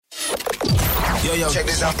Yo, check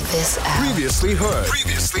this out. Previously heard.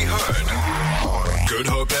 Good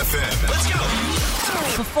Hope FM. Let's go.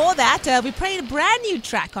 Before that, we played a brand new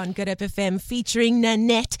track on Good Hope FM featuring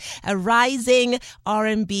Nanette, a rising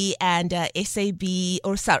R&B and South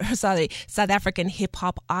African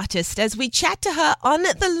hip-hop artist. As we chat to her on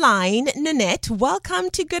the line, Nanette, welcome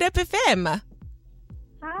to Good Hope FM.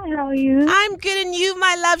 Hi, how are you? I'm good, and you,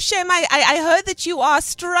 my love? Shem, I heard that you are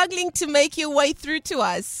struggling to make your way through to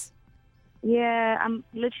us. Yeah, I'm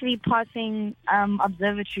literally passing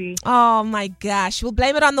observatory. Oh my gosh, we'll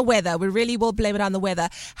blame it on the weather. We really will blame it on the weather.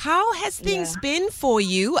 How has things been for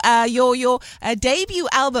you? Your debut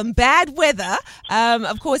album, Bad Weather,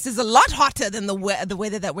 of course, is a lot hotter than the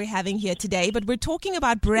weather that we're having here today. But we're talking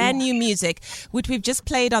about brand new music, which we've just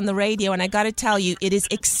played on the radio, and I got to tell you, it is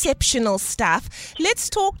exceptional stuff. Let's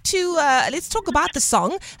talk about the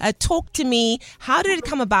song. Talk to me. How did it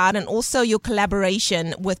come about, and also your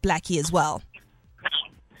collaboration with Blxckie as well?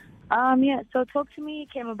 So Talk to Me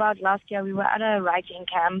came about last year. We were at a writing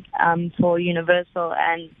camp for Universal,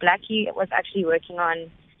 and Blxckie was actually working on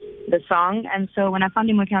the song. And so when I found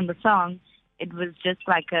him working on the song, it was just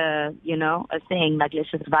like a thing, like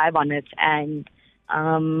let's just vibe on it. And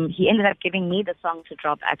he ended up giving me the song to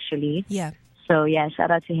drop, actually. Yeah. So yeah, shout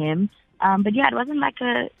out to him. But yeah, it wasn't like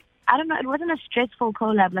it wasn't a stressful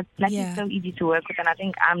collab. Like Blxckie is so easy to work with, and I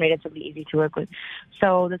think I'm relatively easy to work with.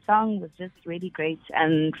 So the song was just really great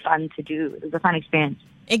and fun to do. It was a fun experience.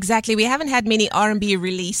 Exactly. We haven't had many R&B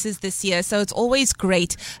releases this year, so it's always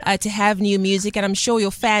great to have new music, and I'm sure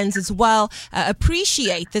your fans as well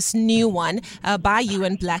appreciate this new one by you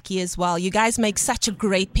and Blxckie as well. You guys make such a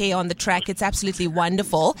great pair on the track. It's absolutely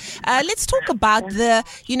wonderful. Let's talk about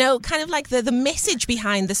the message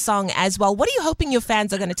behind the song as well. What are you hoping your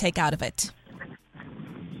fans are going to take out of it?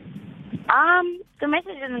 The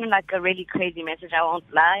message isn't like a really crazy message, I won't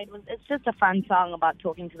lie. It's just a fun song about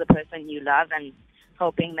talking to the person you love and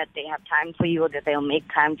hoping that they have time for you or that they'll make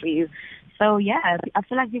time for you. So yeah, I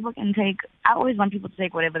feel like people can I always want people to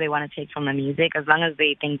take whatever they want to take from the music. As long as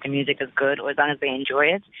they think the music is good or as long as they enjoy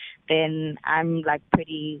it, then I'm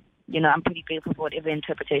pretty grateful for whatever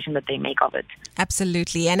interpretation that they make of it.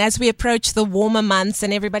 Absolutely. And as we approach the warmer months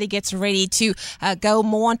and everybody gets ready to go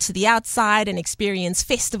more to the outside and experience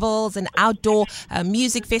festivals and outdoor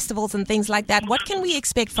music festivals and things like that, what can we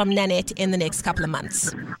expect from Nanette in the next couple of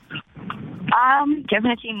months?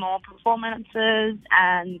 Definitely more performances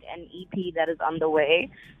and an EP that is on the way.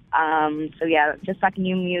 So yeah, just like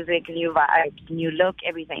new music, new vibes, new look,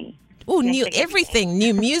 everything. Oh, new everything,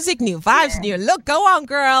 new music, new vibes, new look. Go on,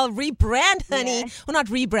 girl. Rebrand, honey. Yeah. Well, not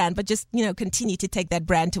rebrand, but just, continue to take that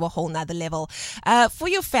brand to a whole nother level. For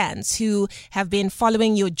your fans who have been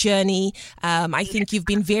following your journey, I think you've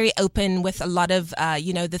been very open with a lot of,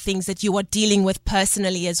 the things that you are dealing with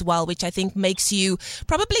personally as well, which I think makes you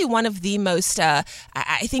probably one of the most,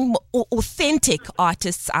 authentic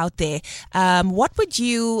artists out there. What would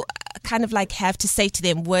you have to say to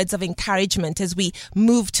them, words of encouragement as we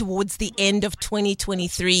move towards the end of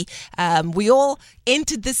 2023? We all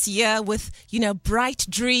entered this year with, bright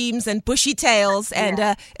dreams and bushy tails,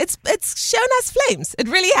 and it's shown us flames. It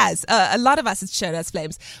really has. A lot of us, it's shown us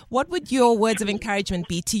flames. What would your words of encouragement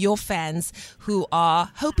be to your fans who are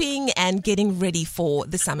hoping and getting ready for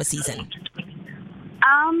the summer season?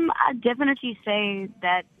 I'd definitely say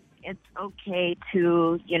that it's okay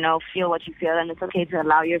to, feel what you feel, and it's okay to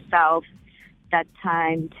allow yourself that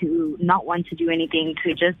time to not want to do anything,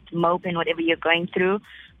 to just mope in whatever you're going through.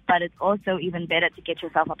 But it's also even better to get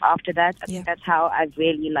yourself up after that. I think that's how I've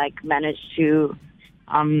really managed to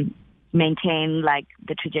maintain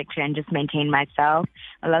the trajectory and just maintain myself.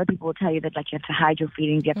 A lot of people will tell you that you have to hide your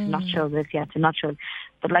feelings, you have to not show this, you have to not show.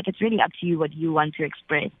 But it's really up to you what you want to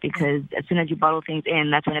express, because as soon as you bottle things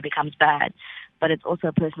in, that's when it becomes bad. But it's also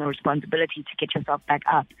a personal responsibility to get yourself back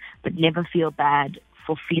up, but never feel bad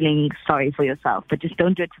for feeling sorry for yourself, but just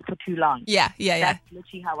don't do it for too long. Yeah. That's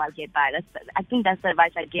literally how I get by. I think that's the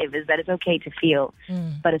advice I give, is that it's okay to feel,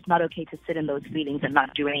 but it's not okay to sit in those feelings and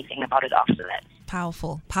not do anything about it after that.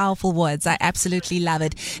 Powerful, powerful words. I absolutely love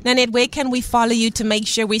it. Nanette, where can we follow you to make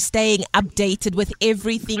sure we're staying updated with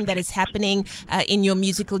everything that is happening in your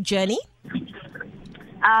musical journey?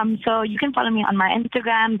 So you can follow me on my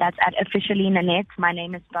Instagram. That's at officially Nanette. My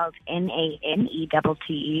name is spelled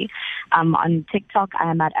Nanette. On TikTok,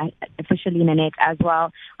 I am at officially Nanette as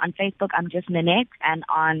well. On Facebook, I'm just Nanette. And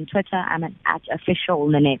on Twitter, I'm at official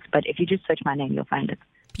Nanette. But if you just search my name, you'll find it.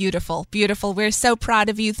 Beautiful, beautiful. We're so proud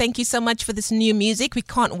of you. Thank you so much for this new music. We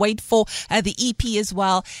can't wait for the EP as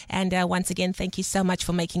well. And once again, thank you so much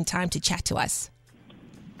for making time to chat to us.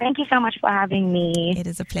 Thank you so much for having me. It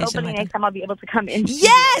is a pleasure. Hopefully next time I'll be able to come in.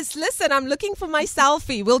 Yes, listen, I'm looking for my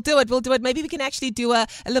selfie. We'll do it. Maybe we can actually do a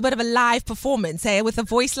little bit of a live performance, with a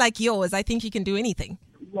voice like yours. I think you can do anything.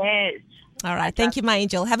 Yes. All right. Thank you, my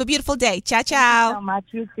angel. Have a beautiful day. Ciao, ciao. Thank you so much.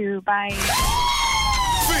 You too. Bye.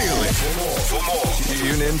 Feel it. For more,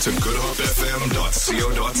 tune in to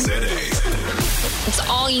goodhopefm.co.za. It's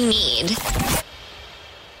all you need.